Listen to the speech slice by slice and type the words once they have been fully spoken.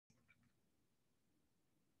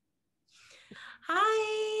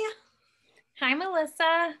Hi,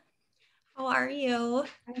 Melissa. How are you?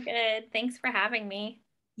 I'm good. Thanks for having me.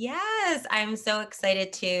 Yes, I'm so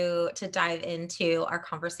excited to dive into our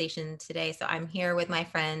conversation today. So I'm here with my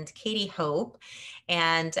friend Katie Hope,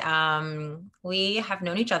 and we have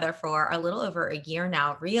known each other for a little over a year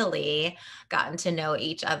now. Really gotten to know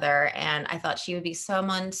each other, and I thought she would be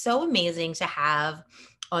someone so amazing to have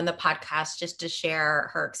on the podcast just to share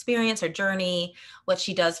her experience, her journey, what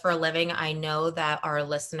she does for a living. I know that our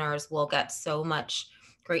listeners will get so much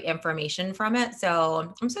great information from it.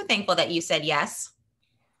 So I'm so thankful that you said yes.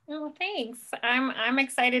 Oh, thanks. I'm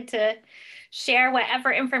excited to share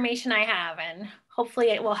whatever information I have, and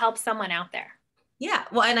hopefully it will help someone out there. Yeah.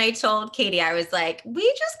 Well, and I told Katie, I was like, we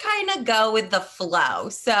just kind of go with the flow.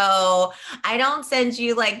 So I don't send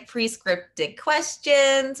you like pre-scripted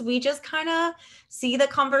questions. We just kind of see the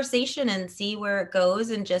conversation and see where it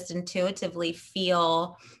goes and just intuitively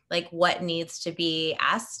feel like what needs to be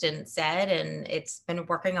asked and said. And it's been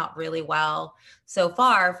working out really well so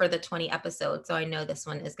far for the 20 episodes. So I know this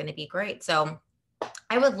one is going to be great. So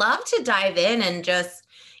I would love to dive in and just,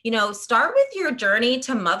 start with your journey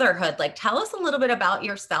to motherhood. Like tell us a little bit about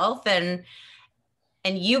yourself and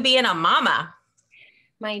you being a mama.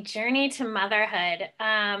 My journey to motherhood.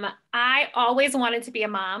 I always wanted to be a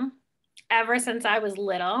mom ever since I was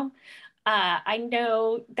little. I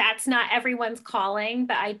know that's not everyone's calling,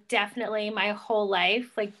 but I definitely my whole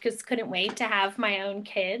life like just couldn't wait to have my own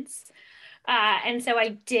kids. And so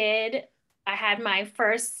I did. I had my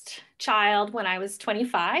first child when I was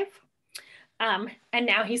 25. And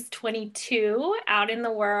now he's 22 out in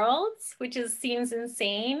the world, which seems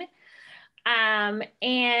insane. And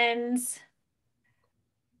I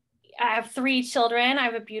have three children. I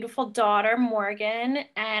have a beautiful daughter, Morgan,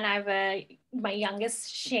 and I have my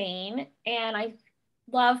youngest, Shane, and I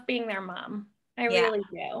love being their mom. I Yeah. really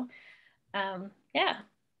do. Yeah.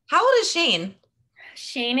 How old is Shane?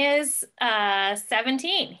 Shane is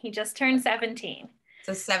 17. He just turned 17.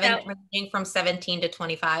 So So ranging from 17 to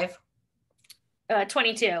 25.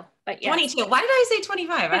 22, but yes. 22. Why did I say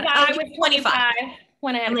 25? Because Oh, I you was were 25. 25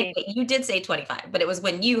 when I had I'm a like, baby. wait, you did say 25, but it was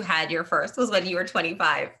when you had your first, was when you were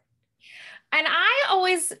 25. And I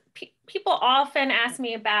always, people often ask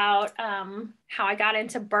me about how I got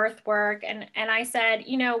into birth work. And I said,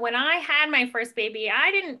 when I had my first baby,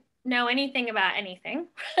 I didn't know anything about anything.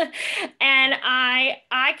 And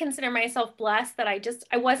I consider myself blessed that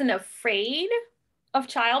I wasn't afraid of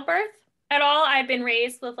childbirth at all. I've been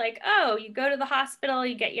raised with like, oh, you go to the hospital,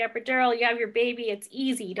 you get your epidural, you have your baby, it's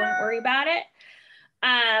easy, don't worry about it.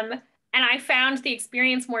 And I found the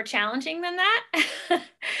experience more challenging than that.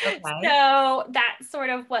 Okay. So that's sort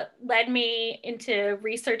of what led me into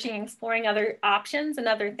researching and exploring other options and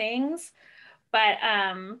other things. But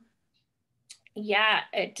yeah,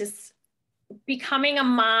 it just becoming a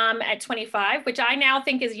mom at 25, which I now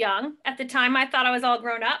think is young. At the time, I thought I was all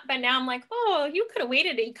grown up, but now I'm like, oh, you could have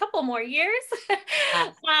waited a couple more years.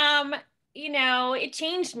 Yes. It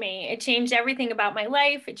changed me. It changed everything about my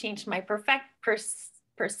life. It changed my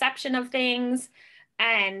perception of things.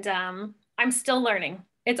 And I'm still learning.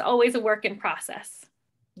 It's always a work in process.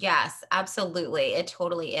 Yes, absolutely. It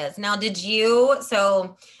totally is. Now,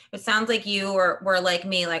 so it sounds like you were like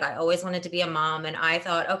me, like I always wanted to be a mom. And I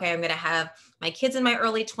thought, okay, I'm going to have my kids in my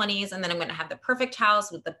early 20s, and then I'm going to have the perfect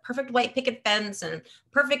house with the perfect white picket fence and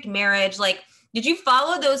perfect marriage. Like, did you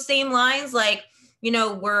follow those same lines? Like,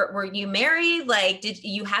 were you married? Like, did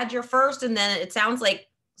you had your first, and then it sounds like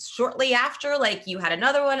shortly after, like you had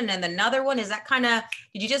another one and then another one. Is that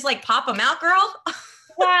did you just like pop them out, girl?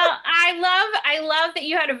 Well, I love that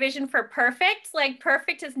you had a vision for perfect. Like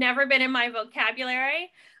perfect has never been in my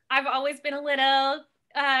vocabulary. I've always been a little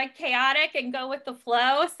chaotic and go with the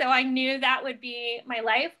flow. So I knew that would be my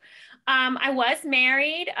life. I was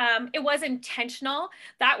married. It was intentional.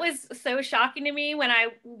 That was so shocking to me when I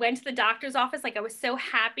went to the doctor's office. Like I was so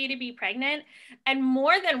happy to be pregnant. And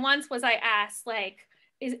more than once was I asked, like,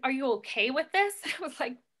 are you okay with this? I was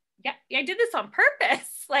like, yeah, I did this on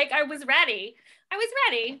purpose. Like I was ready. I was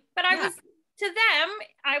ready, but I Yeah. was to them,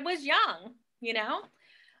 I was young, Yeah.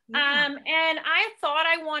 and I thought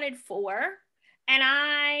I wanted four, and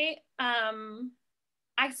I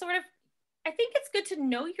sort of, I think it's good to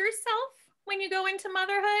know yourself when you go into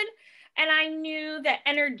motherhood, and I knew that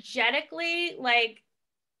energetically, like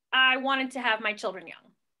I wanted to have my children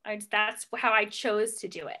young. That's how I chose to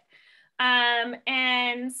do it. And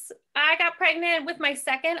I got pregnant with my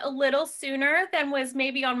second a little sooner than was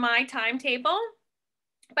maybe on my timetable,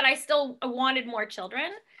 but I still wanted more children.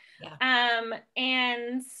 Yeah.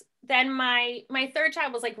 And then my third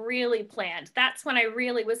child was like really planned. That's when I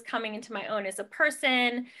really was coming into my own as a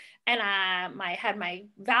person, and my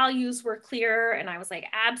values were clear, and I was like,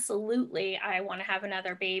 absolutely, I want to have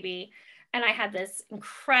another baby. And I had this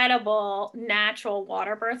incredible natural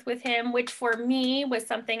water birth with him, which for me was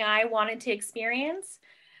something I wanted to experience.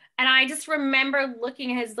 And I just remember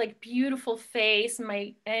looking at his like beautiful face,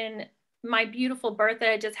 my beautiful birth that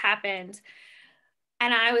had just happened.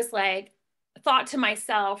 And I was like, thought to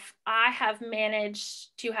myself, I have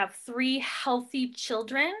managed to have 3 healthy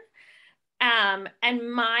children, and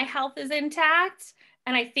my health is intact.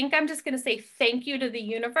 And I think I'm just going to say thank you to the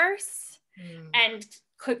universe and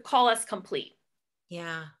could call us complete.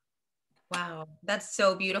 Yeah. Wow. That's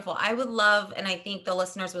so beautiful. I would love, and I think the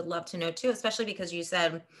listeners would love to know too, especially because you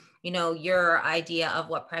said, you know, your idea of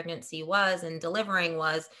what pregnancy was and delivering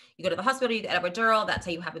was you go to the hospital, you get epidural, that's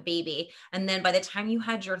how you have a baby. And then by the time you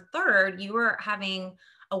had your third, you were having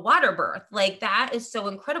a water birth. Like that is so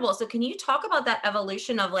incredible. So can you talk about that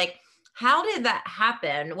evolution of like, how did that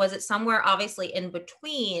happen? Was it somewhere obviously in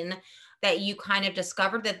between that you kind of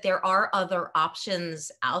discovered that there are other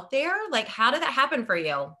options out there? Like, how did that happen for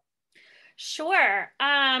you? Sure.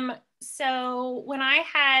 So when I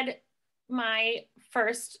had my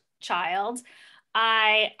first child,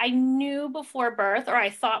 I knew before birth, or I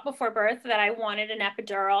thought before birth, that I wanted an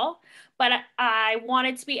epidural, but I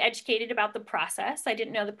wanted to be educated about the process. I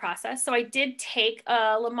didn't know the process. So I did take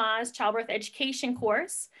a Lamaze childbirth education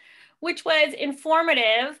course, which was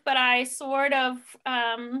informative, but I sort of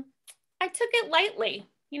I took it lightly.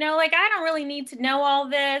 You know, like I don't really need to know all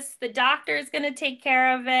this. The doctor is going to take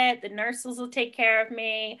care of it. The nurses will take care of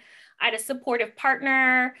me. I had a supportive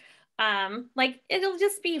partner. Like it'll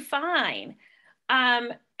just be fine.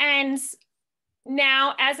 And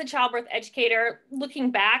now, as a childbirth educator,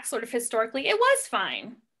 looking back sort of historically, it was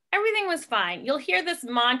fine. Everything was fine. You'll hear this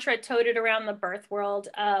mantra toted around the birth world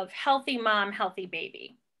of healthy mom, healthy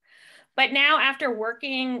baby. But now, after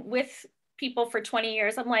working with people for 20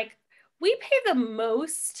 years, I'm like, we pay the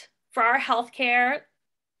most for our healthcare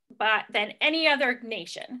than any other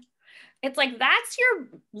nation. It's like that's your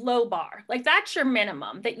low bar, like that's your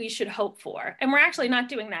minimum that we should hope for, and we're actually not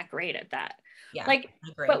doing that great at that. Yeah, Like,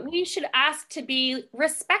 I agree. but we should ask to be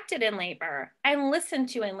respected in labor and listened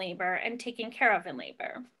to in labor and taken care of in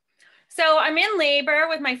labor. So I'm in labor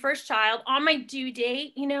with my first child on my due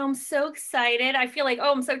date. You know, I'm so excited. I feel like,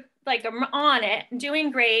 oh, I'm so like I'm on it, I'm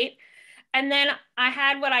doing great. And then I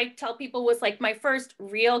had what I tell people was like my first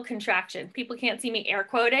real contraction. People can't see me air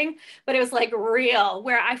quoting, but it was like real,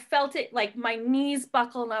 where I felt it like my knees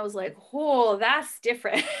buckle and I was like, oh, that's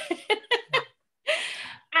different.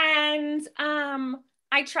 And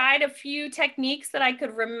I tried a few techniques that I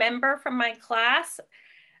could remember from my class.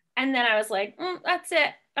 And then I was like, that's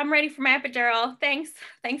it. I'm ready for my epidural. Thanks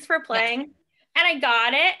for Yeah. playing. And I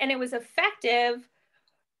got it and it was effective.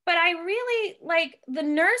 But I really like the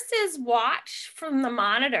nurses watch from the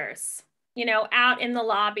monitors, you know, out in the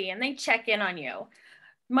lobby, and they check in on you.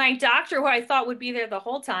 My doctor, who I thought would be there the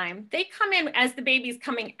whole time, they come in as the baby's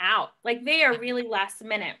coming out. Like they are really last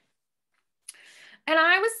minute. And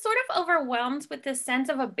I was sort of overwhelmed with this sense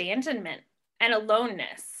of abandonment and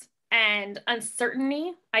aloneness and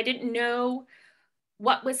uncertainty. I didn't know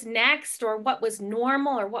what was next or what was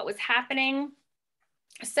normal or what was happening.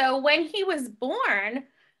 So when he was born,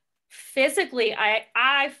 physically,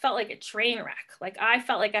 I felt like a train wreck. Like I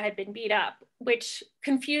felt like I had been beat up, which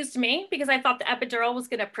confused me because I thought the epidural was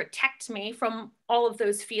going to protect me from all of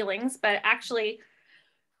those feelings. But actually,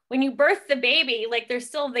 when you birth the baby, like there's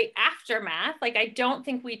still the aftermath. Like I don't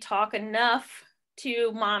think we talk enough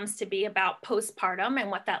to moms to be about postpartum and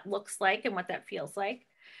what that looks like and what that feels like.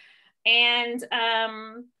 And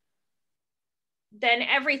then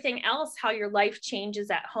everything else, how your life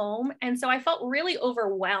changes at home. And so I felt really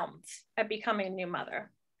overwhelmed at becoming a new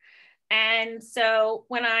mother. And so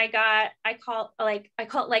when I call it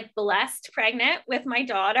like blessed pregnant with my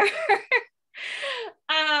daughter,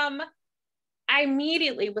 I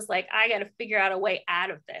immediately was like, I got to figure out a way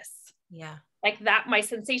out of this. Yeah. Like that, my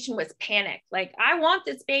sensation was panic. Like I want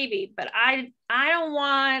this baby, but I don't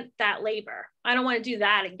want that labor. I don't want to do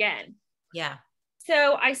that again. Yeah.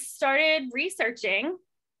 So I started researching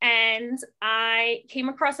and I came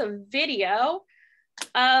across a video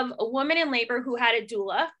of a woman in labor who had a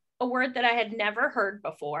doula, a word that I had never heard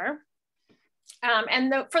before.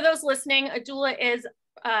 For those listening, a doula is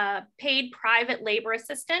a paid private labor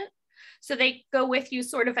assistant. So they go with you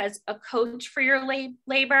sort of as a coach for your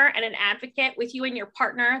labor and an advocate with you and your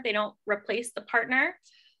partner. They don't replace the partner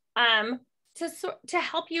to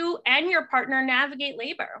help you and your partner navigate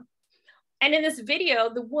labor. And in this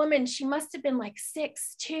video, the woman, she must have been like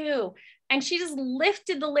 6'2", and she just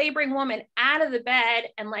lifted the laboring woman out of the bed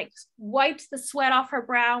and like wiped the sweat off her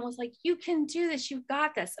brow and was like, you can do this, you've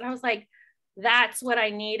got this. And I was like, that's what I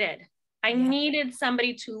needed. I needed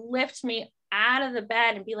somebody to lift me out of the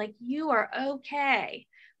bed and be like, you are okay.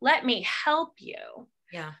 Let me help you.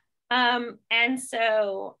 Yeah. And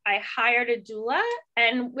so I hired a doula,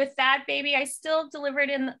 and with that baby, I still delivered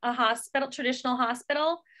in a hospital, traditional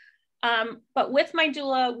hospital. But with my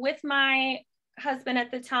doula, with my husband at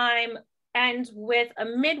the time, and with a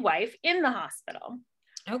midwife in the hospital.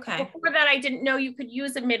 Okay. Before that, I didn't know you could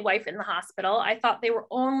use a midwife in the hospital. I thought they were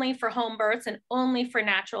only for home births and only for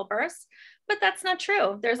natural births, but that's not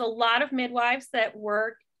true. There's a lot of midwives that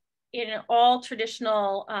work in all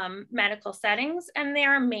traditional medical settings, and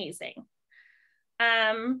they're amazing.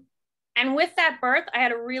 And with that birth, I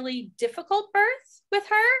had a really difficult birth with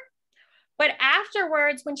her. But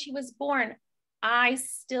afterwards, when she was born, I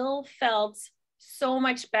still felt so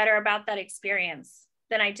much better about that experience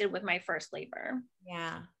than I did with my first labor.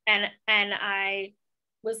 Yeah. And I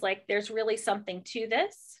was like, there's really something to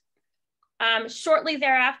this. Shortly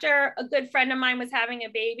thereafter, a good friend of mine was having a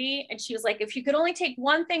baby, and she was like, if you could only take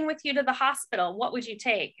one thing with you to the hospital, what would you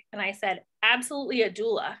take? And I said, absolutely a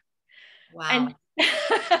doula. Wow. And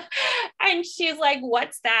and she's like,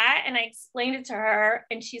 what's that? And I explained it to her,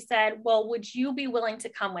 and she said, well, would you be willing to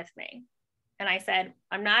come with me? And I said,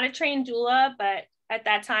 I'm not a trained doula, but at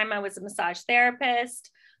that time I was a massage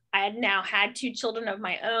therapist. I had now had 2 children of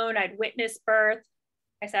my own. I'd witnessed birth.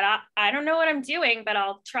 I said, I don't know what I'm doing, but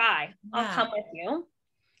I'll try. I'll come with you.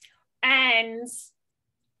 And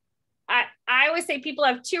I always say people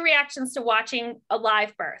have 2 reactions to watching a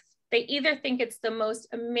live birth. They either think it's the most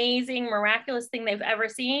amazing, miraculous thing they've ever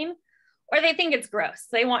seen, or they think it's gross.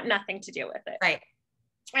 They want nothing to do with it. Right.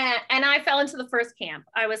 And I fell into the first camp.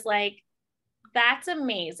 I was like, that's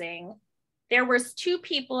amazing. There was 2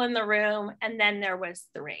 people in the room, and then there was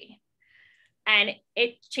 3. And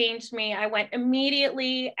it changed me. I went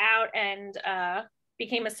immediately out and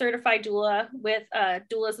became a certified doula with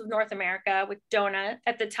Doulas of North America, with DONA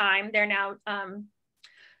at the time. They're now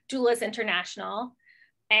Doulas International.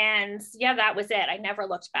 And yeah, that was it. I never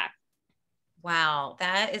looked back. Wow,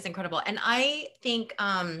 that is incredible. And I think,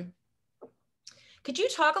 could you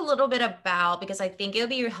talk a little bit about, because I think it would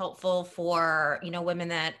be helpful for, women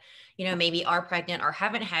that, maybe are pregnant or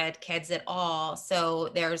haven't had kids at all. So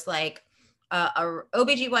there's like a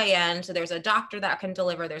OBGYN, so there's a doctor that can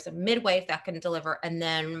deliver, there's a midwife that can deliver. And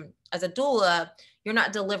then as a doula, you're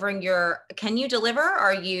not delivering can you deliver?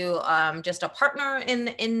 Are you just a partner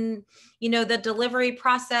in the delivery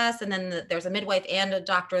process? And then there's a midwife and a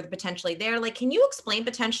doctor potentially there. Like, can you explain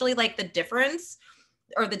potentially like the difference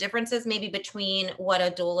or the differences maybe between what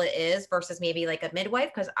a doula is versus maybe like a midwife?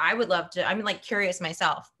 Because I would love to, I'm like curious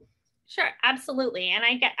myself. Sure, absolutely. And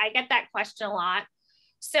I get that question a lot.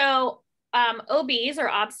 So OBs or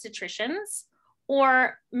obstetricians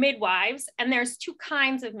or midwives, and there's 2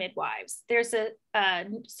 kinds of midwives. There's a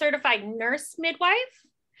certified nurse midwife,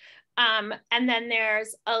 and then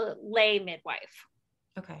there's a lay midwife.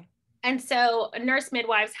 Okay. And so nurse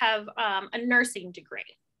midwives have a nursing degree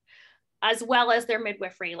as well as their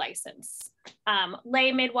midwifery license.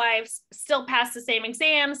 Lay midwives still pass the same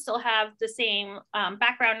exams, still have the same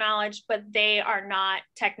background knowledge, but they are not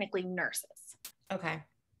technically nurses. Okay.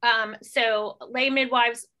 So lay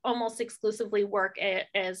midwives almost exclusively work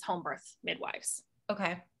as home birth midwives.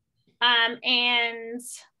 Okay. And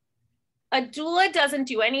a doula doesn't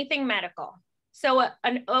do anything medical. So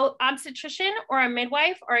an obstetrician or a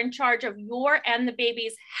midwife are in charge of your and the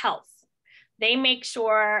baby's health. They make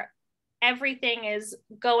sure everything is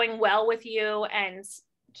going well with you and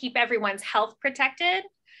keep everyone's health protected.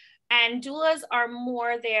 And doulas are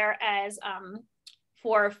more there as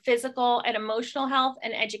for physical and emotional health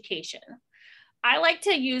and education. I like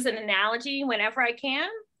to use an analogy whenever I can,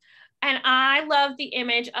 and I love the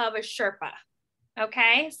image of a Sherpa.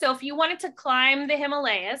 Okay, so if you wanted to climb the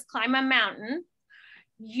Himalayas, climb a mountain,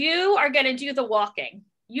 you are going to do the walking.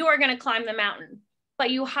 You are going to climb the mountain,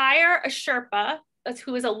 but you hire a Sherpa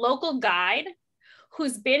who is a local guide,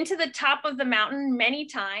 who's been to the top of the mountain many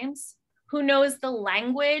times, who knows the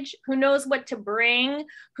language, who knows what to bring,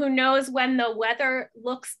 who knows when the weather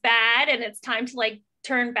looks bad and it's time to like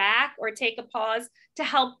turn back or take a pause to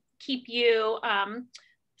help keep you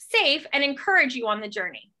safe and encourage you on the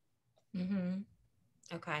journey. Mm-hmm.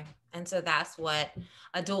 Okay. And so that's what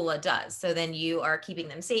a doula does. So then you are keeping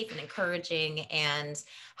them safe and encouraging and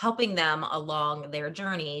helping them along their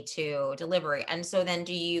journey to delivery. And so then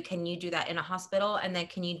can you do that in a hospital? And then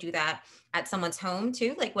can you do that at someone's home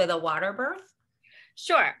too, like with a water birth?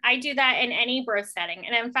 Sure, I do that in any birth setting.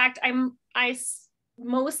 And in fact,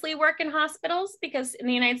 mostly work in hospitals because in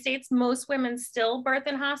the United States, most women still birth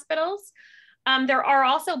in hospitals. There are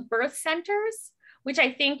also birth centers, which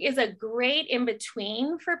I think is a great in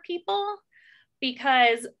between for people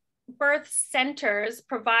because birth centers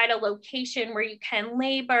provide a location where you can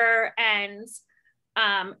labor, and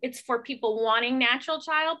it's for people wanting natural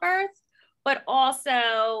childbirth, but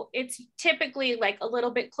also it's typically like a little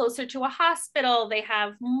bit closer to a hospital. They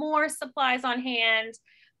have more supplies on hand,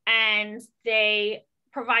 and they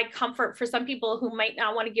provide comfort for some people who might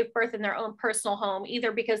not want to give birth in their own personal home,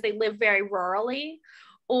 either because they live very rurally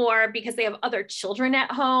or because they have other children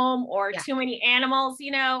at home or too many animals.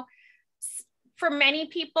 You know, for many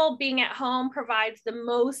people, being at home provides the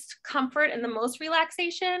most comfort and the most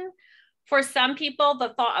relaxation. For some people,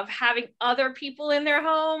 the thought of having other people in their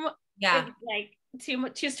home is like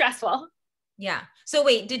too stressful. Yeah. So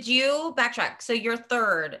wait, did you backtrack? So your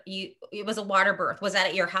third, it was a water birth. Was that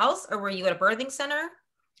at your house or were you at a birthing center?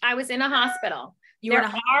 I was in a hospital. There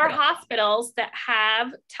are hospitals that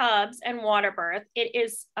have tubs and water birth. It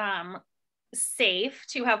is safe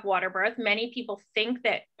to have water birth. Many people think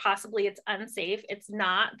that possibly it's unsafe. It's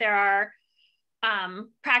not. There are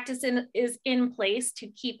practice is in place to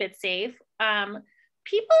keep it safe.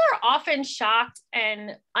 People are often shocked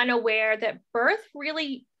and unaware that birth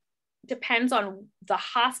really depends on the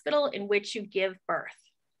hospital in which you give birth.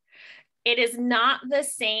 It is not the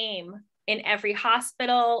same in every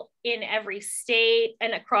hospital, in every state,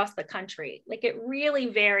 and across the country. Like it really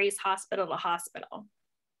varies hospital to hospital.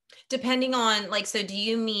 Depending on so do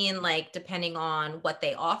you mean like depending on what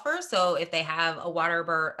they offer? So if they have a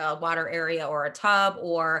water area or a tub,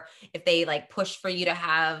 or if they like push for you to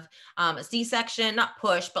have a C-section, not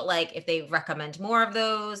push, but like if they recommend more of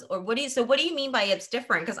those, or what do you mean by it's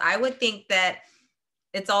different? Because I would think that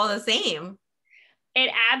it's all the same.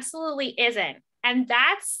 It absolutely isn't. And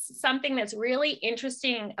that's something that's really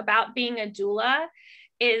interesting about being a doula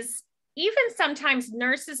is even sometimes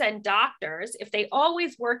nurses and doctors, if they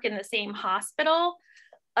always work in the same hospital,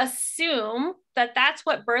 assume that that's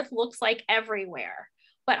what birth looks like everywhere.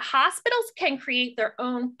 But hospitals can create their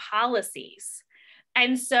own policies.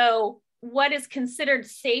 And so what is considered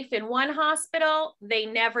safe in one hospital, they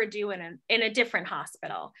never do in a different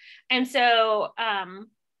hospital. And so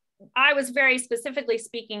I was very specifically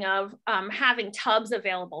speaking of having tubs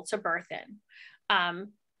available to birth in.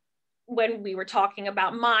 When we were talking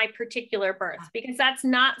about my particular birth, because that's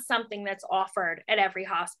not something that's offered at every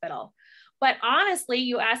hospital. But honestly,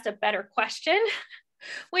 you asked a better question,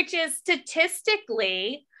 which is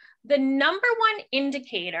statistically, the number one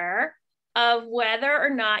indicator of whether or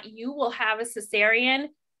not you will have a cesarean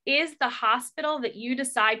is the hospital that you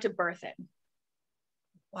decide to birth in.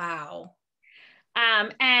 Wow.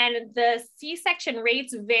 And the C-section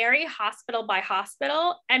rates vary hospital by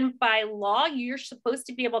hospital. And by law, you're supposed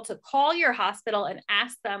to be able to call your hospital and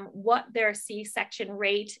ask them what their C-section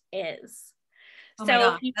rate is. Oh my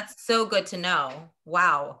God, that's so good to know.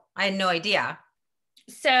 Wow. I had no idea.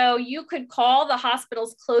 So you could call the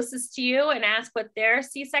hospitals closest to you and ask what their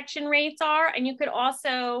C-section rates are. And you could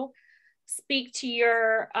also speak to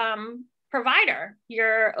your provider,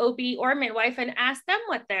 your OB or midwife, and ask them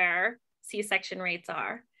what their C-section rates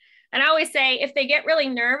are. And I always say, if they get really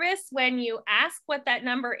nervous when you ask what that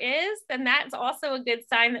number is, then that's also a good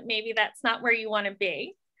sign that maybe that's not where you want to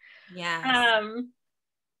be. Yes.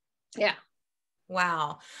 Yeah.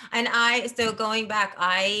 Wow. And so going back,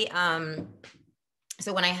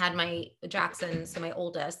 so when I had my Jackson, so my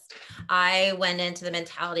oldest, I went into the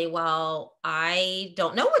mentality, well, I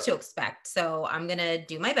don't know what to expect. So I'm going to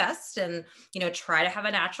do my best and, try to have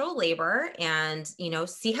a natural labor and,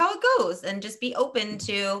 see how it goes and just be open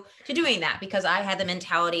to doing that, because I had the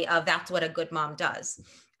mentality of that's what a good mom does.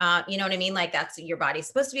 You know what I mean? Like that's your body's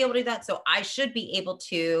supposed to be able to do that. So I should be able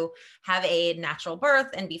to have a natural birth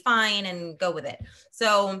and be fine and go with it.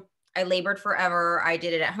 So I labored forever. I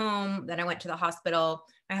did it at home. Then I went to the hospital.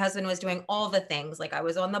 My husband was doing all the things. Like I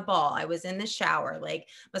was on the ball. I was in the shower, like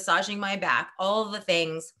massaging my back, all the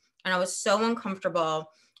things. And I was so uncomfortable.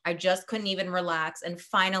 I just couldn't even relax. And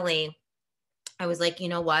finally, I was like, you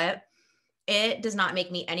know what? It does not make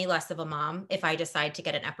me any less of a mom if I decide to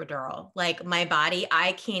get an epidural. Like my body,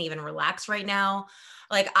 I can't even relax right now.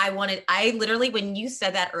 Like I literally, when you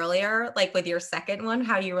said that earlier, like with your second one,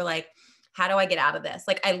 how you were like, how do I get out of this?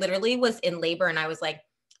 Like I literally was in labor and I was like,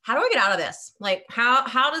 how do I get out of this? Like,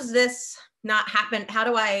 how does this not happen? How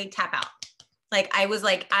do I tap out? Like, I was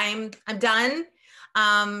like, I'm done.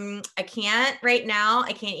 I can't right now.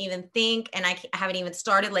 I can't even think. And I haven't even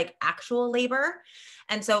started like actual labor.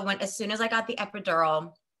 And so as soon as I got the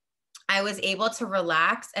epidural, I was able to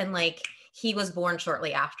relax, and like he was born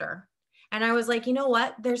shortly after. And I was like, you know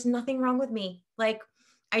what? There's nothing wrong with me. Like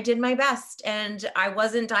I did my best and I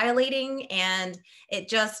wasn't dilating, and it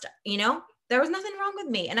just, there was nothing wrong with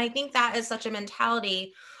me. And I think that is such a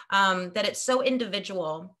mentality that it's so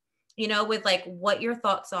individual, with like what your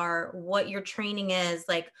thoughts are, what your training is,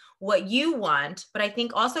 like what you want. But I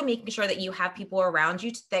think also making sure that you have people around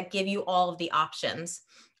you that give you all of the options,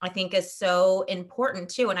 I think is so important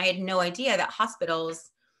too. And I had no idea that hospitals,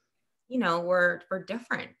 were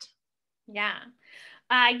different. Yeah.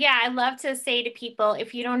 Yeah, I love to say to people,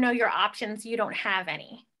 if you don't know your options, you don't have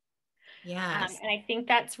any. Yes. And I think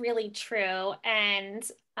that's really true. And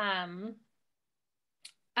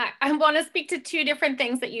I want to speak to two different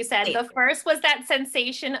things that you said. The first was that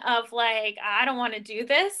sensation of like, I don't want to do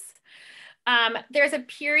this. There's a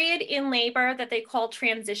period in labor that they call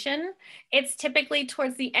transition. It's typically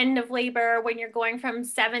towards the end of labor when you're going from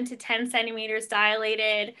 7 to 10 centimeters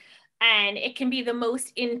dilated, and it can be the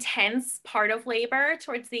most intense part of labor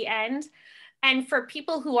towards the end. And for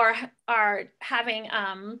people who are having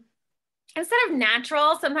instead of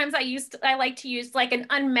natural, sometimes I like to use like an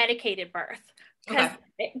unmedicated birth,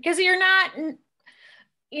 because you're not,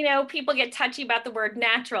 people get touchy about the word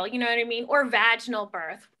natural, you know what I mean? Or vaginal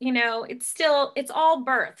birth, it's all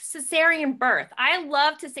birth, cesarean birth. I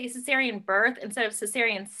love to say cesarean birth instead of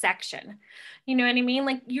cesarean section. You know what I mean?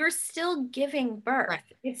 Like you're still giving birth. Right.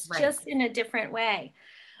 It's just in a different way.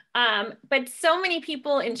 But so many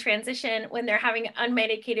people in transition, when they're having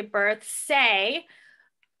unmedicated birth, say,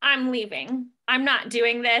 I'm leaving. I'm not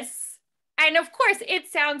doing this. And of course,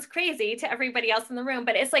 it sounds crazy to everybody else in the room,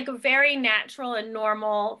 but it's like a very natural and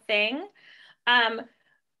normal thing. But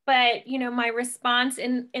my response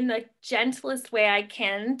in the gentlest way I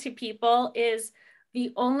can to people is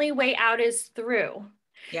the only way out is through.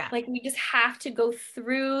 Yeah. Like we just have to go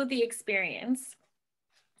through the experience.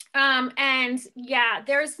 And yeah,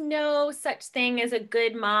 there's no such thing as a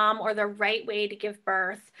good mom or the right way to give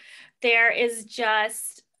birth. There is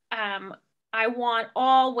just, I want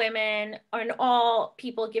all women and all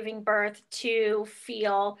people giving birth to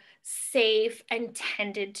feel safe and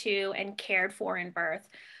tended to and cared for in birth.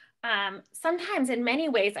 Sometimes in many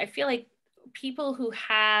ways, I feel like people who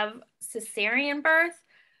have cesarean birth,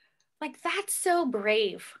 like that's so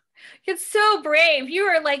brave. It's so brave. You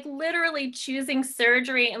are like literally choosing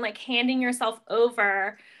surgery and like handing yourself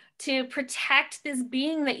over to protect this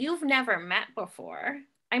being that you've never met before.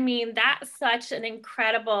 I mean, that's such an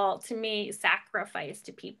incredible, to me, sacrifice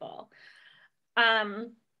to people.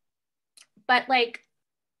 But like,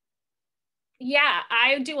 yeah,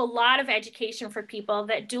 I do a lot of education for people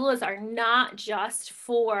that doulas are not just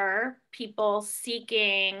for people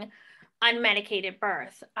seeking unmedicated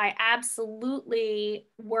birth. I absolutely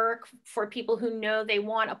work for people who know they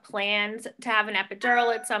want a plan to have an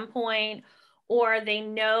epidural at some point, or they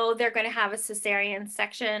know they're going to have a cesarean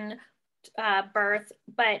section birth.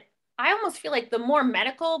 But I almost feel like the more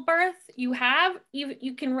medical birth you have,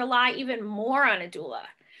 you can rely even more on a doula,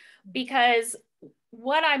 because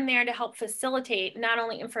what I'm there to help facilitate not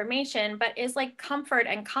only information, but is like comfort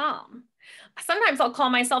and calm. Sometimes I'll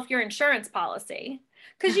call myself your insurance policy,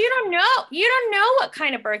 because you don't know what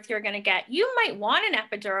kind of birth you're going to get. You might want an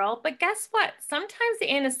epidural, but guess what? Sometimes the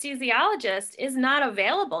anesthesiologist is not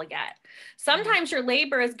available yet. Sometimes your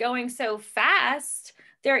labor is going so fast,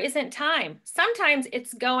 there isn't time. Sometimes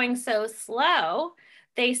it's going so slow,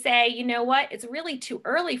 they say, you know what, it's really too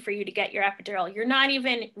early for you to get your epidural. You're not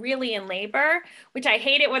even really in labor, which I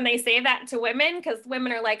hate it when they say that to women, because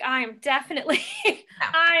women are like, I am definitely,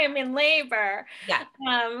 I am in labor. Yeah.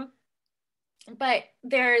 But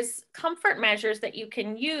there's comfort measures that you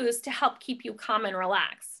can use to help keep you calm and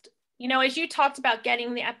relaxed. As you talked about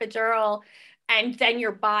getting the epidural and then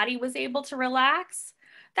your body was able to relax,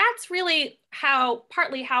 that's really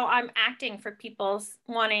partly how I'm acting for people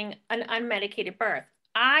wanting an unmedicated birth.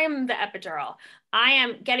 I'm the epidural. I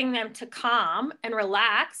am getting them to calm and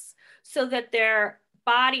relax so that their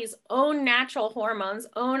body's own natural hormones,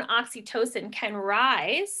 own oxytocin, can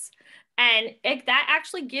rise. And that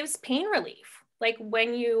actually gives pain relief. Like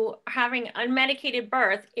when you are having unmedicated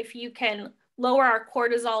birth, if you can lower our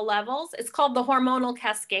cortisol levels, it's called the hormonal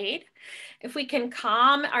cascade. If we can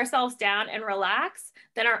calm ourselves down and relax,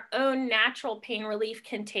 then our own natural pain relief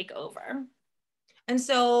can take over. And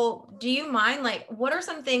so do you mind, like, what are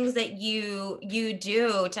some things that you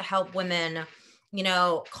do to help women,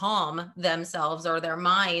 calm themselves or their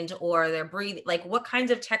mind or their breathing? Like what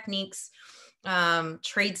kinds of techniques,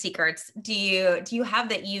 trade secrets do you have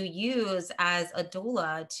that you use as a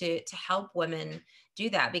doula to help women do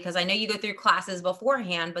that? Because I know you go through classes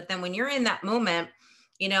beforehand, but then when you're in that moment,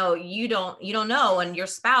 you don't know. And your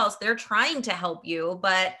spouse, they're trying to help you,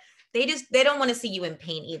 but they don't want to see you in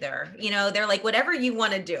pain either. They're like, whatever you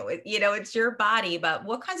want to do, it's your body. But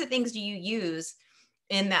what kinds of things do you use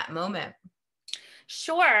in that moment?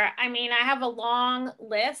 Sure. I mean, I have a long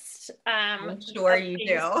list I'm sure you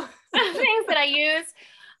do. things that I use.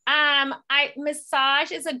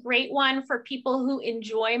 Massage is a great one for people who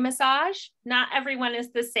enjoy massage. Not everyone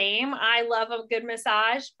is the same. I love a good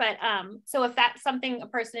massage, but so if that's something a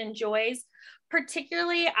person enjoys,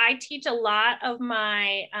 particularly I teach a lot of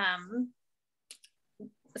my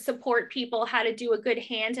support people how to do a good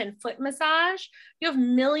hand and foot massage. You have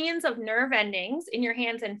millions of nerve endings in your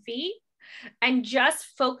hands and feet, and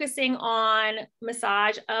just focusing on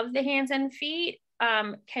massage of the hands and feet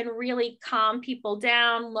can really calm people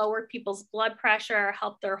down, lower people's blood pressure,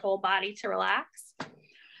 help their whole body to relax.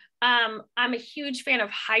 I'm a huge fan of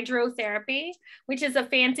hydrotherapy, which is a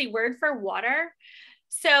fancy word for water.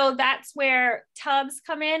 So that's where tubs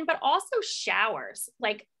come in, but also showers.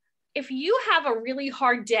 Like if you have a really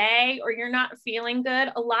hard day or you're not feeling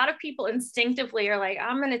good, a lot of people instinctively are like,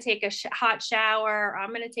 I'm going to take a hot shower, or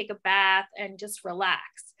I'm going to take a bath and just relax.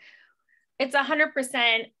 It's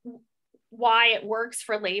 100% why it works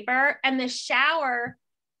for labor. And the shower,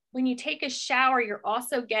 when you take a shower, you're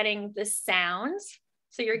also getting the sounds.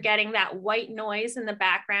 So you're getting that white noise in the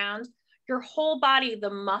background. Your whole body, the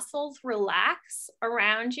muscles relax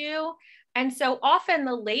around you. And so often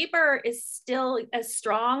the labor is still as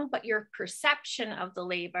strong, but your perception of the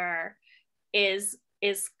labor is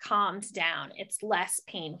calmed down. It's less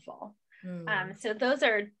painful. So those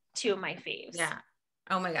are two of my faves. Yeah.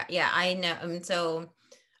 Oh my God. Yeah, I know. So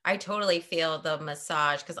I totally feel the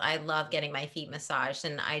massage because I love getting my feet massaged,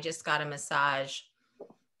 and I just got a massage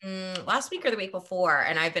last week or the week before,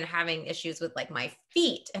 and I've been having issues with like my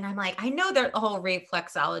feet, and I'm like, I know the whole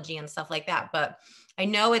reflexology and stuff like that, but I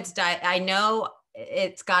know it's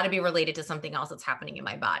got to be related to something else that's happening in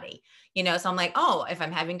my body, so I'm like, oh, if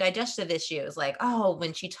I'm having digestive issues, like, oh,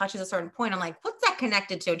 when she touches a certain point, I'm like, what's that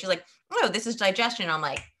connected to? And she's like, oh, this is digestion. I'm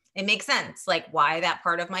like, it makes sense, like why that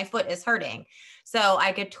part of my foot is hurting. So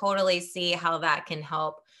I could totally see how that can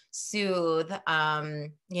help soothe,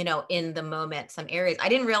 in the moment, some areas. I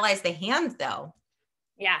didn't realize the hands though.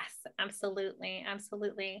 Yes, absolutely.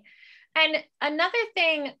 Absolutely. And another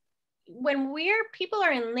thing, when people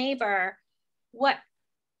are in labor,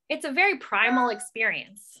 it's a very primal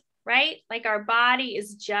experience, right? Like our body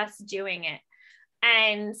is just doing it.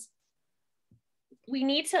 And we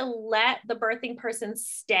need to let the birthing person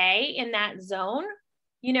stay in that zone,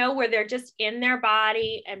 where they're just in their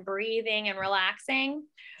body and breathing and relaxing.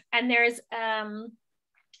 And there's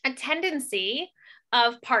a tendency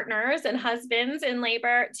of partners and husbands in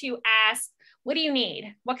labor to ask, what do you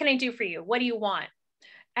need? What can I do for you? What do you want?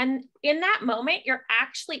 And in that moment, you're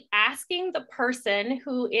actually asking the person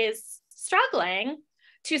who is struggling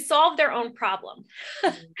to solve their own problem.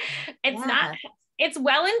 It's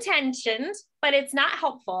well-intentioned, but it's not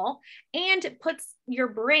helpful. And it puts your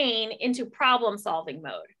brain into problem-solving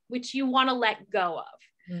mode, which you want to let go of.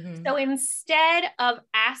 Mm-hmm. So instead of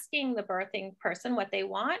asking the birthing person what they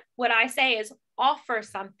want, what I say is offer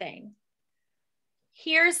something.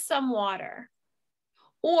 Here's some water.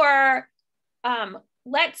 Or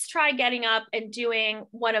let's try getting up and doing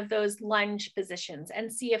one of those lunge positions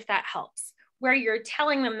and see if that helps, where you're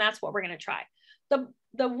telling them that's what we're going to try.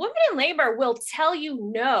 The woman in labor will tell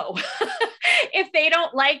you no if they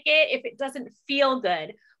don't like it, if it doesn't feel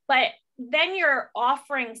good, but then you're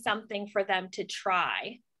offering something for them to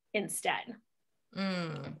try instead.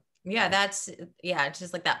 Yeah, it's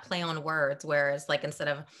just like that play on words, whereas like instead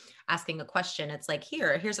of asking a question, it's like,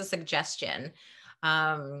 here's a suggestion.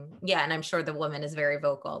 And I'm sure the woman is very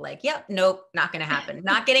vocal, like, yep, nope, not going to happen.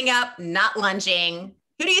 Not getting up, not lunging.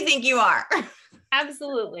 Who do you think you are?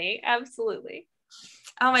 Absolutely. Absolutely.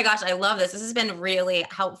 Oh my gosh, I love this. This has been really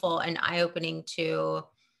helpful and eye-opening to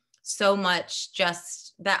so much,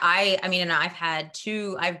 just that I've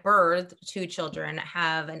birthed 2 children,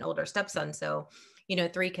 have an older stepson. So,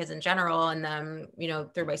 3 kids in general. And then,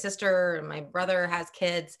 through my sister and my brother has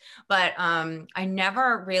kids, but I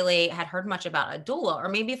never really had heard much about a doula, or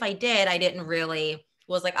maybe if I did, I didn't really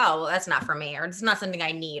was like, oh, well, that's not for me, or it's not something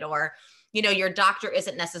I need, or, your doctor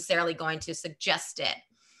isn't necessarily going to suggest it.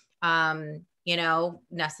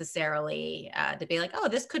 Necessarily to be like, oh,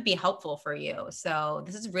 this could be helpful for you. So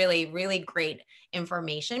this is really, really great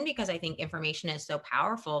information, because I think information is so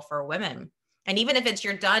powerful for women. And even if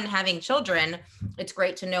you're done having children, it's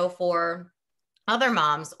great to know for other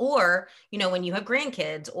moms, or, when you have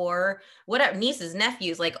grandkids or whatever, nieces,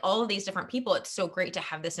 nephews, like all of these different people, it's so great to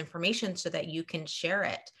have this information so that you can share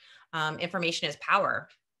it. information is power.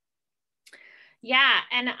 Yeah.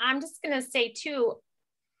 And I'm just going to say too,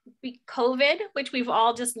 COVID, which we've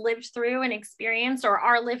all just lived through and experienced or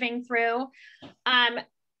are living through.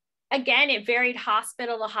 Again, it varied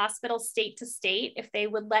hospital to hospital, state to state, if they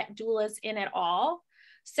would let doulas in at all.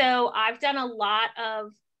 So I've done a lot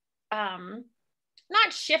of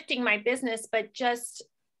not shifting my business, but just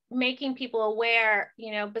making people aware,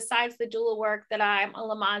 you know, besides the doula work, that I'm a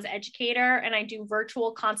Lamaze educator and I do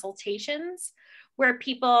virtual consultations where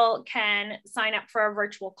people can sign up for a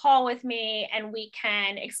virtual call with me and we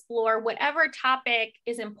can explore whatever topic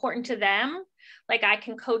is important to them. Like I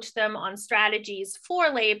can coach them on strategies for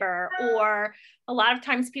labor, or a lot of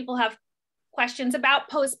times people have questions about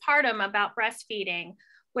postpartum, about breastfeeding,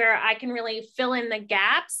 where I can really fill in the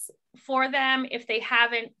gaps for them if they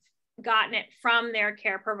haven't gotten it from their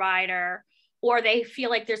care provider or they feel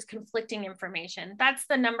like there's conflicting information. That's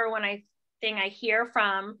the number one thing I hear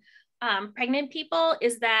from pregnant people,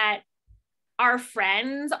 is that our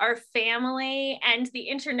friends, our family, and the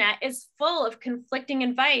internet is full of conflicting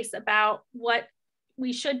advice about what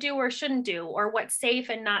we should do or shouldn't do, or what's safe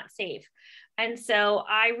and not safe. And so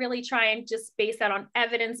I really try and just base that on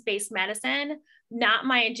evidence-based medicine, not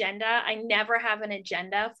my agenda. I never have an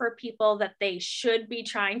agenda for people that they should be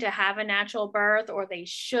trying to have a natural birth or they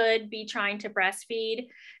should be trying to breastfeed.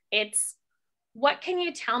 It's, what can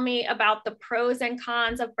you tell me about the pros and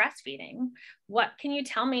cons of breastfeeding? What can you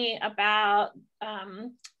tell me about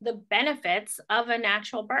the benefits of a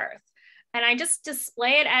natural birth? And I just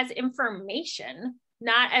display it as information,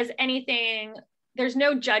 not as anything. There's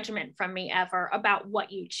no judgment from me ever about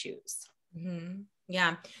what you choose. Mm-hmm.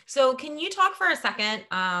 Yeah. So can you talk for a second?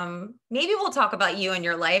 Maybe we'll talk about you and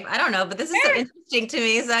your life. I don't know, but this is so interesting to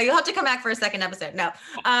me. So you'll have to come back for a second episode. No.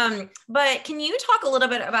 But can you talk a little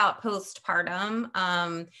bit about postpartum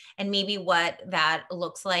and maybe what that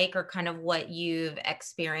looks like, or kind of what you've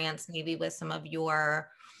experienced maybe with some of your,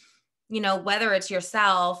 you know, whether it's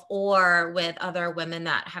yourself or with other women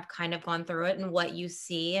that have kind of gone through it, and what you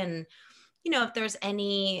see, and you know, if there's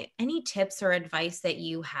any tips or advice that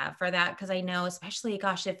you have for that. Because I know, especially,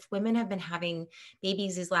 gosh, if women have been having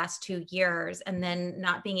babies these last 2 years and then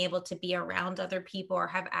not being able to be around other people or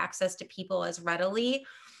have access to people as readily,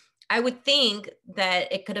 I would think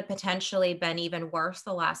that it could have potentially been even worse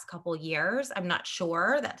the last couple years. I'm not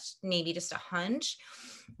sure. That's maybe just a hunch.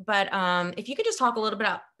 But if you could just talk a little bit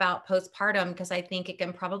about postpartum, because I think it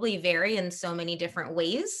can probably vary in so many different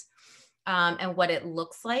ways. And what it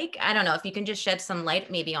looks like. I don't know if you can just shed some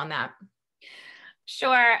light maybe on that.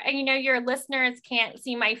 Sure. And you know, your listeners can't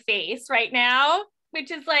see my face right now, which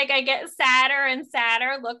is like, I get sadder and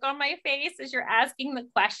sadder look on my face as you're asking the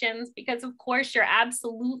questions, because of course you're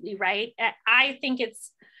absolutely right. I think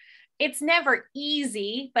it's never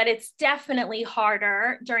easy, but it's definitely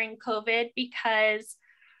harder during COVID because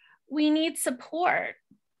we need support.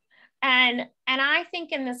 And I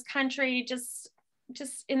think in this country, just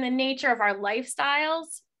in the nature of our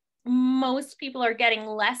lifestyles, most people are getting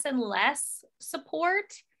less and less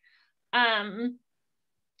support.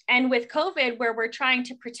 And with COVID, where we're trying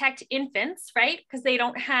to protect infants, right? Because they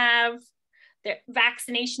don't have, their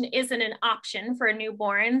vaccination isn't an option for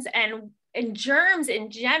newborns, and germs in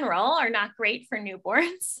general are not great for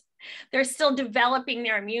newborns. They're still developing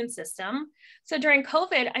their immune system. So during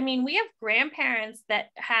COVID, I mean, we have grandparents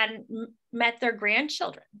that hadn't met their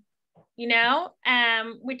grandchildren, you know,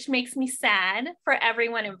 which makes me sad for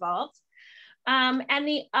everyone involved. And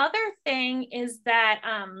the other thing is that,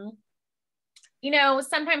 you know,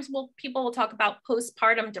 sometimes people will talk about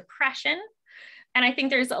postpartum depression. And I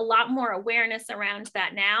think there's a lot more awareness around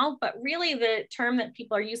that now, but really the term that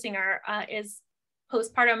people are using is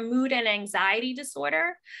postpartum mood and anxiety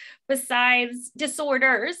disorder. Besides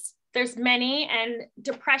disorders, there's many, and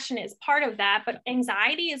depression is part of that, but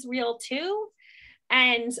anxiety is real too.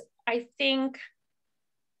 And I think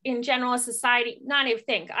in general society, not even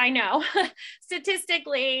think, I know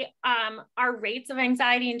statistically, our rates of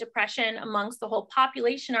anxiety and depression amongst the whole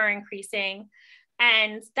population are increasing.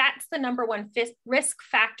 And that's the number one risk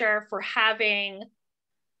factor for having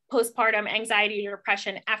postpartum anxiety or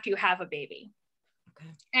depression after you have a baby.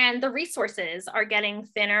 Okay. And the resources are getting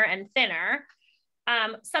thinner and thinner.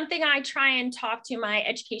 Something I try and talk to my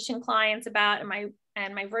education clients about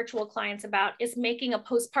and my virtual clients about is making a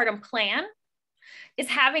postpartum plan, is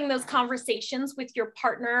having those conversations with your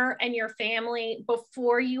partner and your family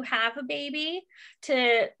before you have a baby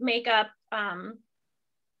to make up,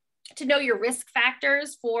 to know your risk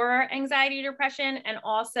factors for anxiety, depression, and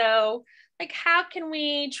also like, how can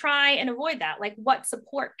we try and avoid that? Like, what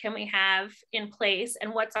support can we have in place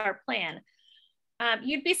and what's our plan?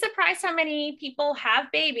 You'd be surprised how many people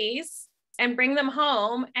have babies and bring them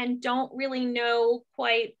home and don't really know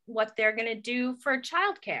quite what they're going to do for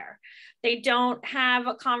childcare. They don't have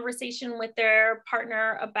a conversation with their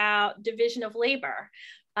partner about division of labor,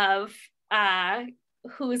 of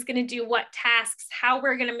who's going to do what tasks, how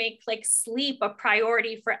we're going to make like sleep a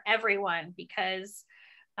priority for everyone, because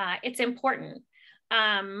it's important.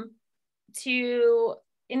 To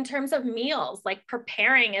in terms of meals, like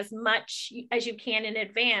preparing as much as you can in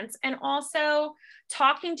advance, and also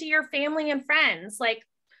talking to your family and friends, like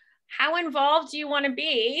how involved do you want to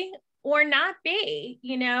be or not be?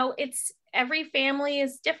 You know, it's every family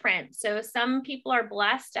is different. So some people are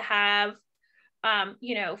blessed to have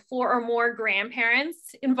you know, 4 or more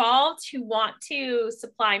grandparents involved who want to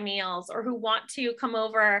supply meals or who want to come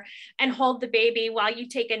over and hold the baby while you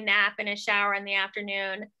take a nap and a shower in the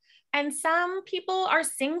afternoon. And some people are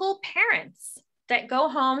single parents that go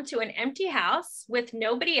home to an empty house with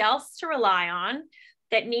nobody else to rely on,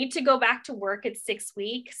 that need to go back to work at 6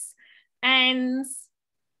 weeks and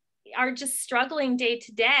are just struggling day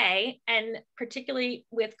to day. And particularly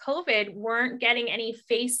with COVID, weren't getting any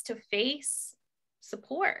face-to-face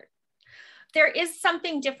support. There is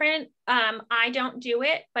something different. I don't do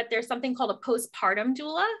it, but there's something called a postpartum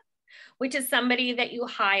doula, which is somebody that you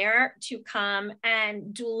hire to come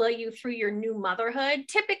and doula you through your new motherhood,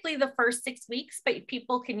 typically the first 6 weeks, but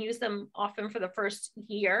people can use them often for the first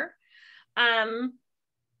year,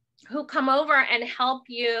 who come over and help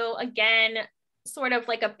you, again, sort of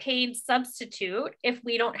like a paid substitute if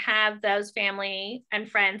we don't have those family and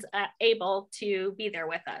friends able to be there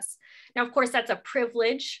with us. Now, of course, that's a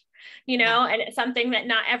privilege, you know, and it's something that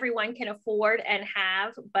not everyone can afford and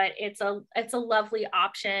have, but it's a lovely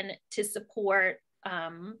option to support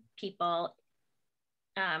people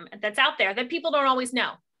that's out there that people don't always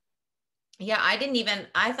know. Yeah, I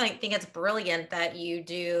think it's brilliant that you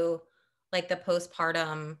do like the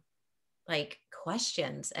postpartum like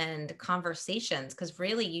questions and conversations, because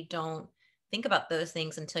really you don't think about those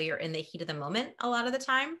things until you're in the heat of the moment a lot of the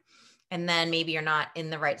time. And then maybe you're not in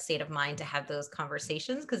the right state of mind to have those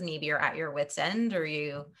conversations because maybe you're at your wit's end or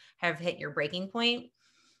you have hit your breaking point.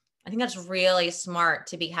 I think that's really smart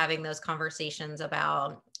to be having those conversations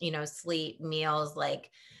about, you know, sleep, meals, like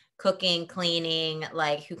cooking, cleaning,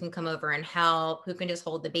 like who can come over and help, who can just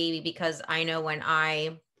hold the baby. Because I know when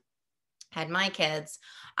I had my kids,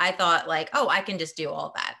 I thought like, oh, I can just do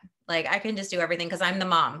all that. Like I can just do everything because I'm the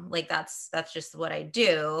mom. Like that's just what I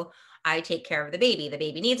do. I take care of the baby. The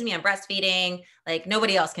baby needs me. I'm breastfeeding. Like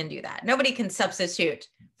nobody else can do that. Nobody can substitute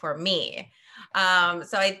for me.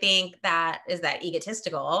 So I think that is that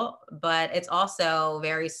egotistical, but it's also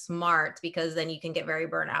very smart because then you can get very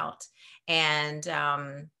burnt out. And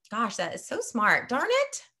gosh, that is so smart. Darn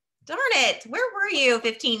it. Darn it. Where were you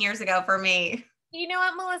 15 years ago for me? You know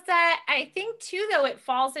what, Melissa? I think too, though, it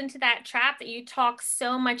falls into that trap that you talk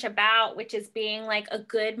so much about, which is being like a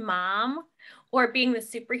good mom or being the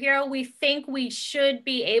superhero. We think we should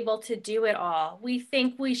be able to do it all. We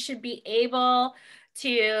think we should be able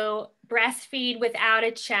to breastfeed without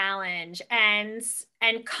a challenge and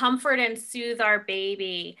comfort and soothe our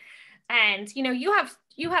baby. And you know, you have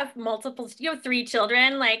you have 3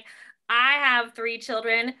 children. Like I have 3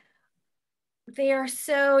 children. They are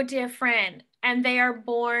so different and they are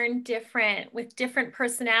born different with different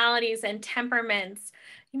personalities and temperaments.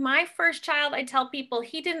 My first child, I tell people,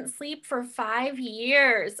 he didn't sleep for 5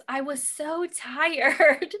 years. I was so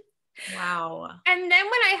tired. Wow. And then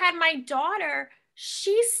when I had my daughter,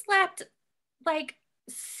 she slept like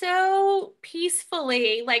so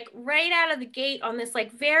peacefully, like right out of the gate on this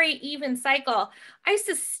like very even cycle. I used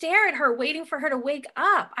to stare at her waiting for her to wake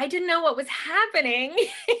up. I didn't know what was happening.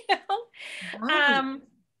 You know? Right.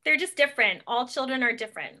 They're just different. All children are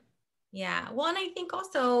different. Yeah. Well, and I think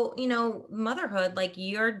also, you know, motherhood, like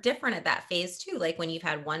you're different at that phase too. Like when you've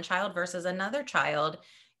had one child versus another child,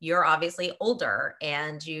 you're obviously older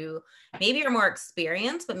and you maybe you're more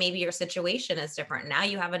experienced, but maybe your situation is different. Now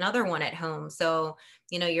you have another one at home. So,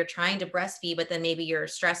 you know, you're trying to breastfeed, but then maybe you're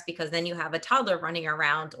stressed because then you have a toddler running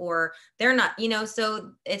around or they're not, you know,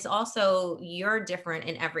 so it's also you're different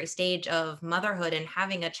in every stage of motherhood and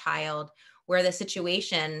having a child where the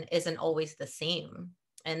situation isn't always the same.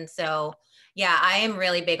 And so, yeah, I am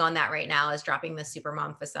really big on that right now is dropping the super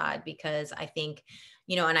mom facade because I think,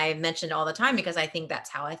 you know, and I mentioned all the time because I think that's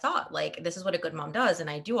how I thought like, this is what a good mom does. And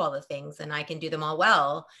I do all the things and I can do them all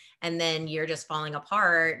well. And then you're just falling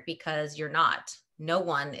apart because you're not. No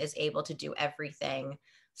one is able to do everything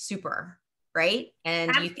super. Right.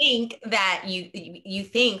 And you think that you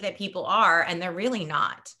think that people are, and they're really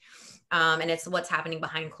not. And it's what's happening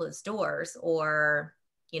behind closed doors or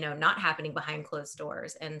not happening behind closed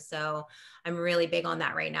doors. And so I'm really big on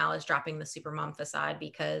that right now, is dropping the supermom facade,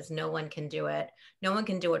 because no one can do it. No one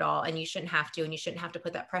can do it all. And you shouldn't have to, and you shouldn't have to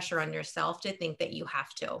put that pressure on yourself to think that you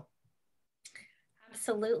have to.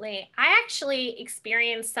 Absolutely. I actually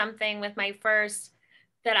experienced something with my first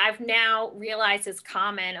that I've now realized is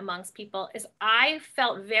common amongst people, is I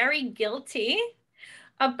felt very guilty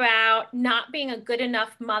about not being a good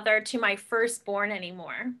enough mother to my firstborn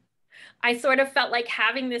anymore. I sort of felt like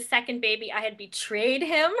having this second baby, I had betrayed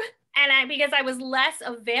him, and because I was less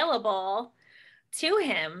available to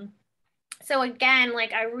him. So again,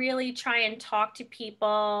 like I really try and talk to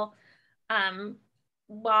people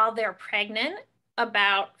while they're pregnant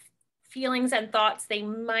about feelings and thoughts they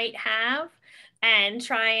might have, and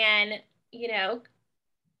try and,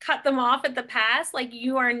 cut them off at the pass. Like,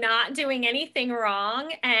 you are not doing anything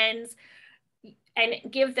wrong, and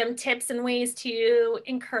give them tips and ways to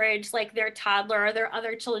encourage like their toddler or their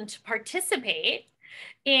other children to participate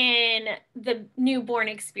in the newborn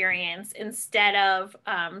experience, instead of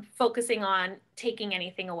focusing on taking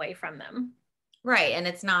anything away from them. Right. And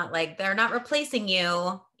it's not like they're not replacing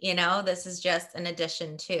you, this is just an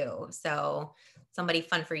addition too. So somebody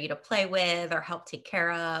fun for you to play with or help take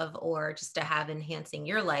care of, or just to have enhancing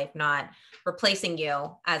your life, not replacing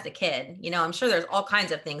you as a kid. I'm sure there's all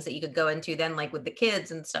kinds of things that you could go into then, like with the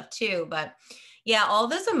kids and stuff too. But yeah, all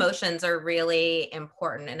those emotions are really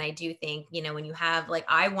important. And I do think, when you have, like,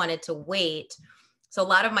 I wanted to wait. So a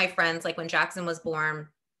lot of my friends, like when Jackson was born,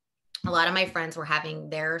 a lot of my friends were having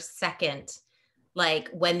their second, like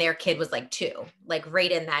when their kid was like 2, like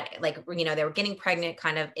right in that, like, they were getting pregnant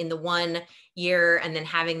kind of in the 1 year, and then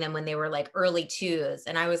having them when they were like early 2s.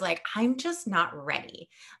 And I was like, I'm just not ready.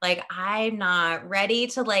 Like, I'm not ready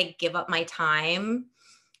to like give up my time.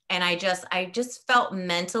 And I just felt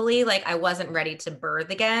mentally like I wasn't ready to birth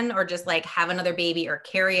again, or just like have another baby or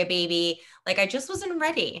carry a baby. Like, I just wasn't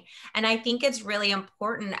ready. And I think it's really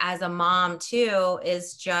important as a mom too,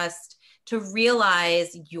 is just to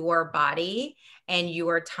realize your body and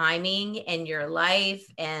your timing and your life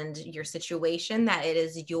and your situation, that it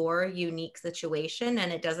is your unique situation.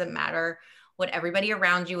 And it doesn't matter what everybody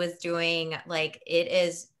around you is doing. Like, it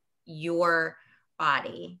is your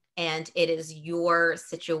body and it is your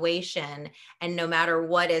situation. And no matter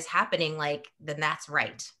what is happening, like, then that's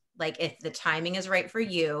right. Like, if the timing is right for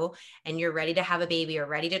you and you're ready to have a baby or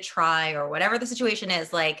ready to try or whatever the situation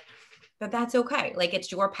is, like, that's okay. Like,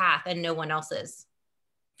 it's your path and no one else's.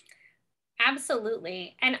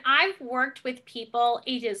 Absolutely. And I've worked with people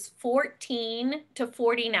ages 14 to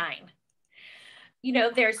 49.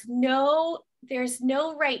 There's no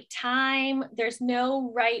right time, there's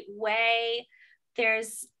no right way.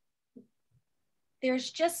 There's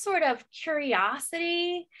just sort of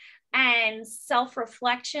curiosity and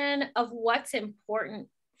self-reflection of what's important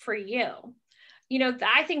for you.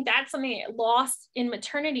 I think that's something lost in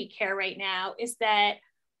maternity care right now, is that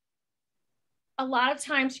a lot of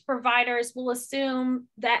times providers will assume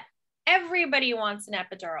that everybody wants an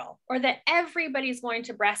epidural, or that everybody's going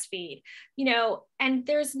to breastfeed, and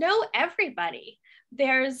there's no everybody.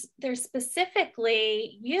 There's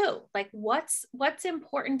specifically you, like what's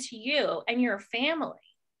important to you and your family.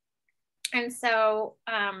 And so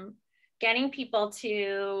getting people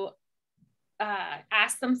to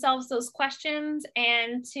ask themselves those questions,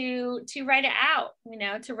 and to write it out,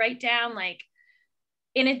 to write down, like,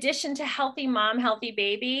 in addition to healthy mom, healthy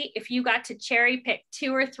baby, if you got to cherry pick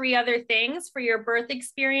 2 or 3 other things for your birth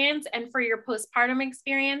experience and for your postpartum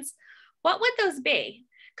experience, what would those be?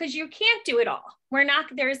 Because you can't do it all.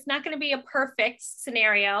 There's not going to be a perfect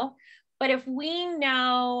scenario. But if we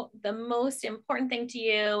know the most important thing to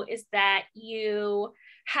you is that you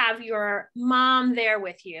have your mom there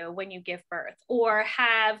with you when you give birth, or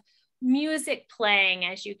have music playing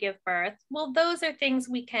as you give birth, well, those are things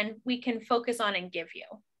we can focus on and give you.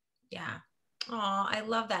 Yeah. Oh, I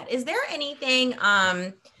love that. Is there anything,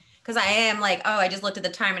 because I am like, oh, I just looked at the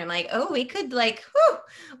time and I'm like, oh, we could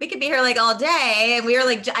be here like all day. And we were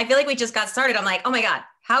like, I feel like we just got started. I'm like, oh my God,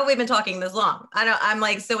 how have we been talking this long? I'm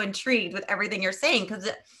like so intrigued with everything you're saying, because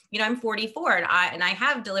I'm 44 and I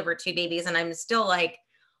have delivered 2 babies, and I'm still like,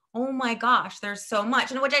 oh my gosh, there's so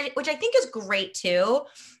much. And which I think is great too.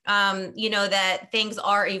 That things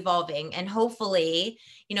are evolving, and hopefully,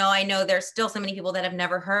 I know there's still so many people that have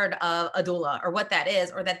never heard of a doula or what that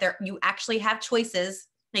is, or that you actually have choices.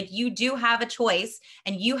 Like, you do have a choice,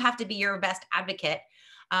 and you have to be your best advocate.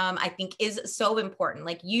 I think is so important.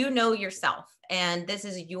 Like, yourself, and this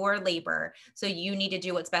is your labor. So you need to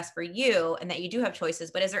do what's best for you, and that you do have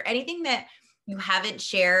choices. But is there anything that you haven't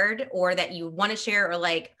shared, or that you want to share, or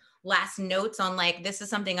like last notes on like, this is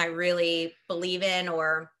something I really believe in,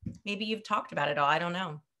 or maybe you've talked about it all. I don't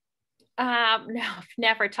know. No, I've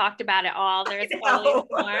never talked about it all. There's always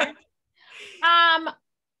No. more.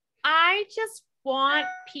 I just want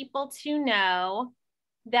people to know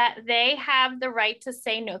that they have the right to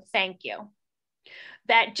say no, thank you.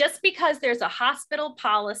 That just because there's a hospital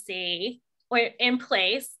policy or in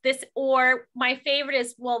place, this, or my favorite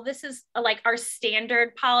is, well, this is like our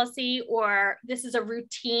standard policy, or this is a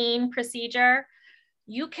routine procedure.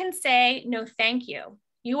 You can say no, thank you.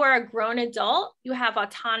 You are a grown adult. You have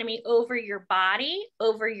autonomy over your body,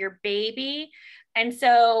 over your baby. And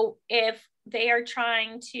so if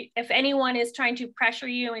anyone is trying to pressure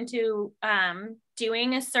you into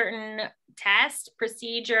doing a certain test,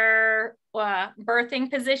 procedure,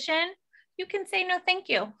 birthing position, you can say no, thank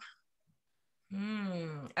you.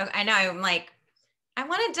 I know. I'm like, I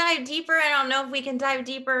want to dive deeper. I don't know if we can dive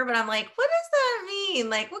deeper, but I'm like, what does that mean?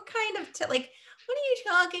 Like, what kind of, like, what are you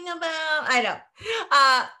talking about? I don't,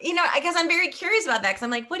 I guess I'm very curious about that. Cause I'm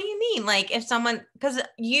like, what do you mean? Like if someone,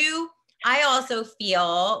 I also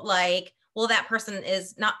feel like, well, that person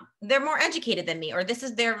is not, they're more educated than me, or this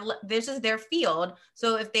is their field.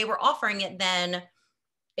 So if they were offering it, then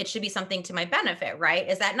it should be something to my benefit, right?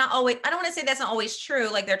 Is that not always, I don't want to say that's not always true.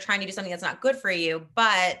 Like they're trying to do something that's not good for you,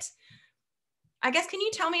 but I guess, can you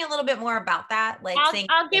tell me a little bit more about that? Like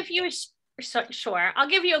I'll give you sure. I'll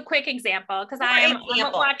give you a quick example because I'm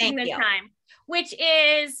watching the time, which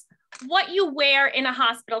is what you wear in a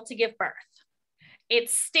hospital to give birth.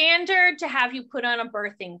 It's standard to have you put on a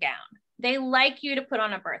birthing gown. They like you to put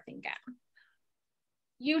on a birthing gown.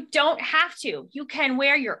 You don't have to. You can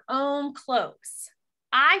wear your own clothes.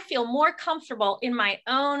 I feel more comfortable in my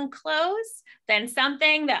own clothes than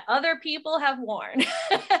something that other people have worn.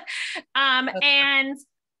 And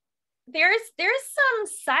there's some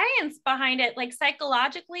science behind it, like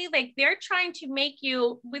psychologically, like they're trying to make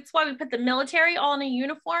you, that's why we put the military all in a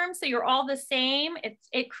uniform. So you're all the same.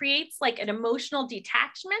 It creates like an emotional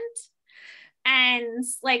detachment. And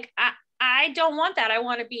like, I don't want that. I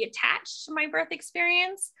want to be attached to my birth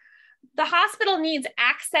experience. The hospital needs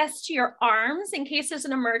access to your arms in case there's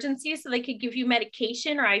an emergency so they could give you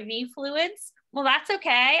medication or IV fluids. Well, that's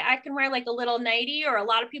okay. I can wear like a little nightie, or a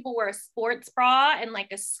lot of people wear a sports bra and like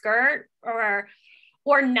a skirt or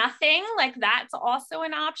nothing. Like that's also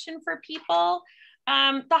an option for people.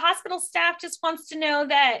 The hospital staff just wants to know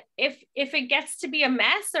that if it gets to be a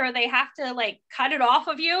mess or they have to like cut it off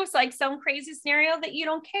of you, it's like some crazy scenario, that you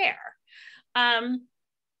don't care.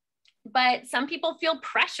 But some people feel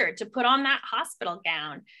pressured to put on that hospital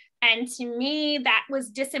gown. And to me, that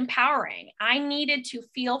was disempowering. I needed to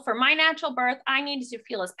feel, for my natural birth, I needed to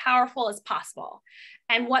feel as powerful as possible.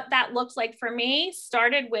 And what that looks like for me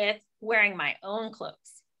started with wearing my own clothes.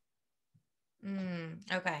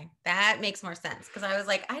 Okay. That makes more sense. Cause I was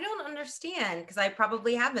like, I don't understand. Cause I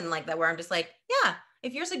probably have been like that, where I'm just like, yeah,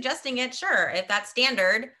 if you're suggesting it, sure. If that's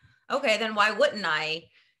standard, okay, then why wouldn't I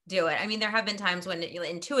do it? I mean, there have been times when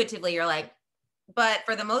intuitively you're like, but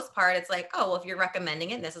for the most part, it's like, oh, well, if you're recommending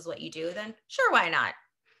it and this is what you do, then sure, why not?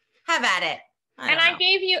 Have at it. I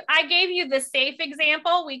gave you the safe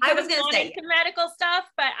example. We could have gone into medical stuff,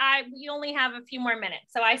 but we only have a few more minutes,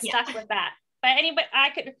 so I stuck with that. But I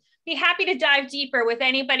could be happy to dive deeper with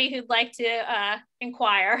anybody who'd like to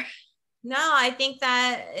inquire. No, I think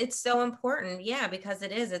that it's so important. Yeah, because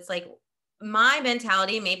it is. It's like my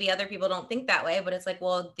mentality, maybe other people don't think that way, but it's like,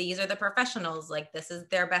 well, these are the professionals. Like this is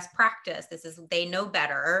their best practice. They know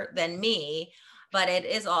better than me. But it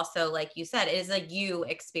is also, like you said, it is a you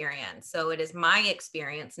experience. So it is my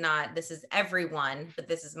experience, not this is everyone, but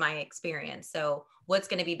this is my experience. So what's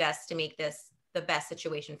going to be best to make this the best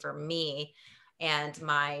situation for me and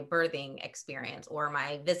my birthing experience, or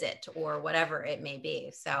my visit, or whatever it may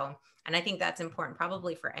be. So, and I think that's important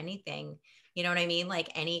probably for anything, you know what I mean? Like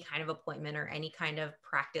any kind of appointment or any kind of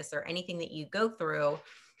practice or anything that you go through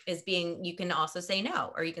you can also say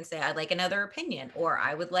no, or you can say, I'd like another opinion, or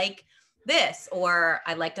I would like this, or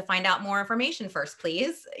I'd like to find out more information first,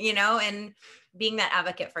 please, and being that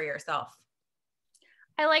advocate for yourself.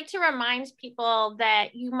 I like to remind people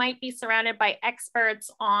that you might be surrounded by experts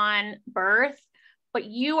on birth, but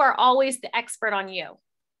you are always the expert on you.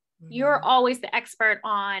 Mm-hmm. You're always the expert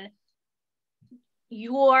on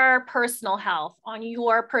your personal health, on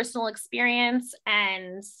your personal experience,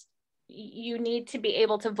 and you need to be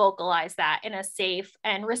able to vocalize that in a safe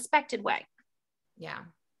and respected way. Yeah.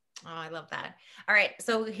 Oh, I love that. All right.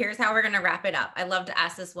 So here's how we're going to wrap it up. I love to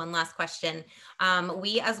ask this one last question.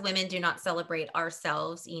 We as women do not celebrate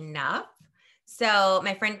ourselves enough. So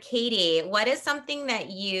my friend Katie, what is something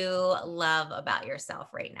that you love about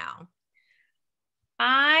yourself right now?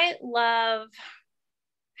 I love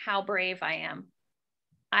how brave I am.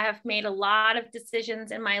 I have made a lot of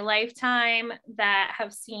decisions in my lifetime that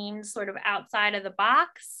have seemed sort of outside of the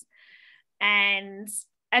box. And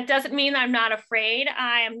it doesn't mean I'm not afraid.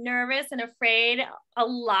 I am nervous and afraid a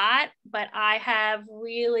lot, but I have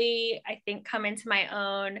really, I think, come into my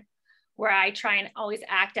own where I try and always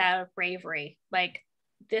act out of bravery. Like,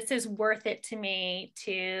 this is worth it to me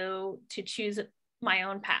to choose my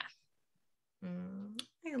own path.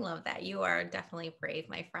 I love that. You are definitely brave,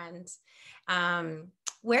 my friend.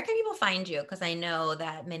 Where can people find you? Because I know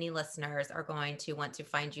that many listeners are going to want to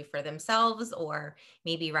find you for themselves, or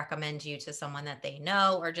maybe recommend you to someone that they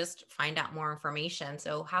know, or just find out more information.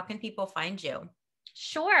 So how can people find you?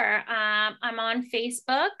 Sure. I'm on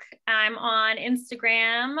Facebook. I'm on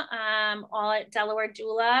Instagram, all at Delaware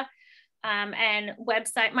Doula. And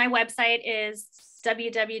my website is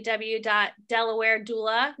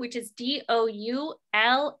www.delawaredoula, which is DOULA.net.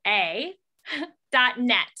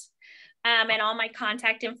 And all my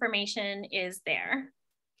contact information is there.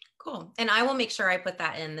 Cool. And I will make sure I put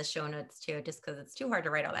that in the show notes too, just because it's too hard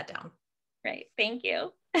to write all that down. Right. Thank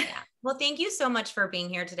you. Yeah. Well, thank you so much for being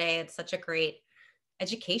here today. It's such a great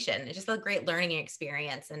education. It's just a great learning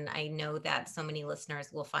experience. And I know that so many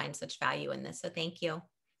listeners will find such value in this. So thank you.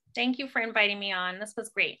 Thank you for inviting me on. This was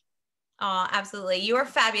great. Oh, absolutely. You are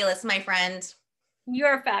fabulous, my friend.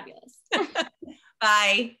 You're fabulous.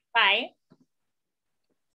 Bye. Bye.